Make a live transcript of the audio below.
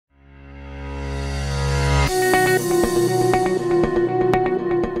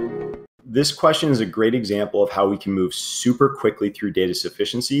this question is a great example of how we can move super quickly through data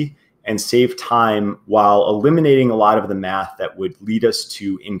sufficiency and save time while eliminating a lot of the math that would lead us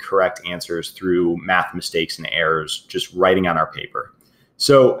to incorrect answers through math mistakes and errors just writing on our paper.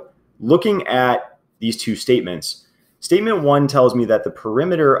 So looking at these two statements, statement 1 tells me that the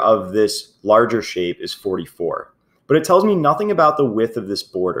perimeter of this larger shape is 44, but it tells me nothing about the width of this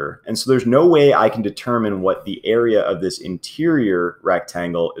border. And so there's no way I can determine what the area of this interior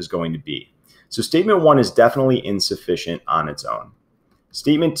rectangle is going to be. So statement 1 is definitely insufficient on its own.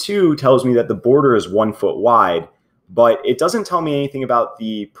 Statement 2 tells me that the border is 1 foot wide, but it doesn't tell me anything about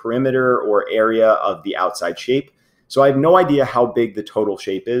the perimeter or area of the outside shape. So I have no idea how big the total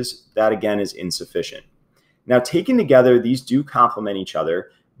shape is. That again is insufficient. Now taken together, these do complement each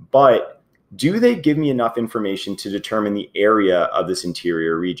other, but do they give me enough information to determine the area of this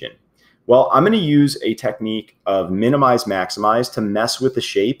interior region? Well, I'm going to use a technique of minimize maximize to mess with the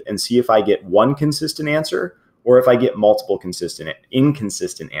shape and see if I get one consistent answer or if I get multiple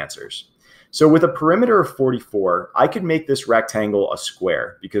inconsistent answers. So with a perimeter of 44, I could make this rectangle a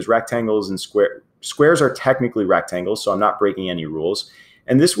square because rectangles and squares are technically rectangles, so I'm not breaking any rules.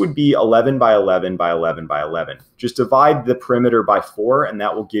 And this would be 11 by 11 by 11 by 11. Just divide the perimeter by 4 and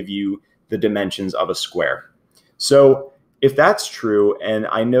that will give you the dimensions of a square. So if that's true, and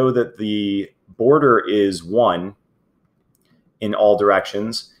I know that the border is 1 in all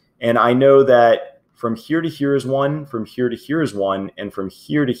directions, and I know that from here to here is 1, from here to here is 1, and from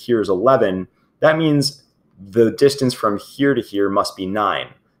here to here is 11, that means the distance from here to here must be 9,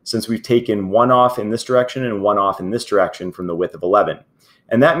 since we've taken 1 off in this direction and 1 off in this direction from the width of 11.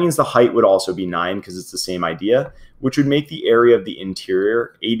 And that means the height would also be 9 because it's the same idea, which would make the area of the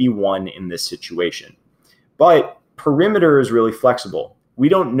interior 81 in this situation. But perimeter is really flexible. We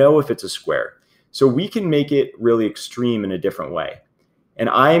don't know if it's a square, so we can make it really extreme in a different way. And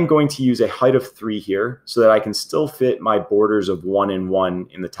I am going to use a height of 3 here so that I can still fit my borders of 1 and 1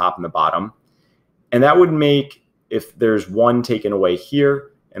 in the top and the bottom. And that would make, if there's 1 taken away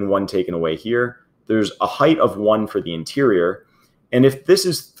here and 1 taken away here, there's a height of 1 for the interior. And if this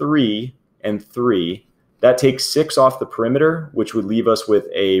is 3 and 3, that takes 6 off the perimeter, which would leave us with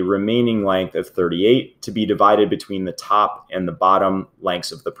a remaining length of 38 to be divided between the top and the bottom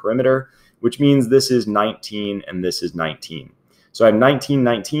lengths of the perimeter, which means this is 19 and this is 19. So I have 19,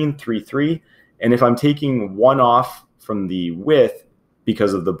 19, 3, 3. And if I'm taking 1 off from the width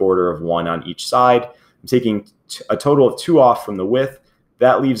because of the border of 1 on each side, I'm taking a total of 2 off from the width.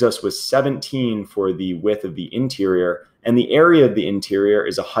 That leaves us with 17 for the width of the interior. And the area of the interior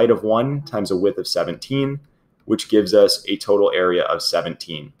is a height of 1 times a width of 17, which gives us a total area of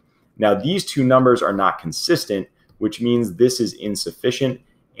 17. Now these two numbers are not consistent, which means this is insufficient.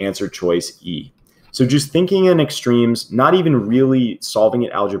 Answer choice E. So just thinking in extremes, not even really solving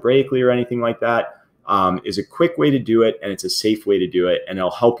it algebraically or anything like that, is a quick way to do it, and it's a safe way to do it, and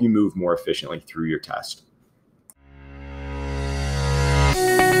it'll help you move more efficiently through your test.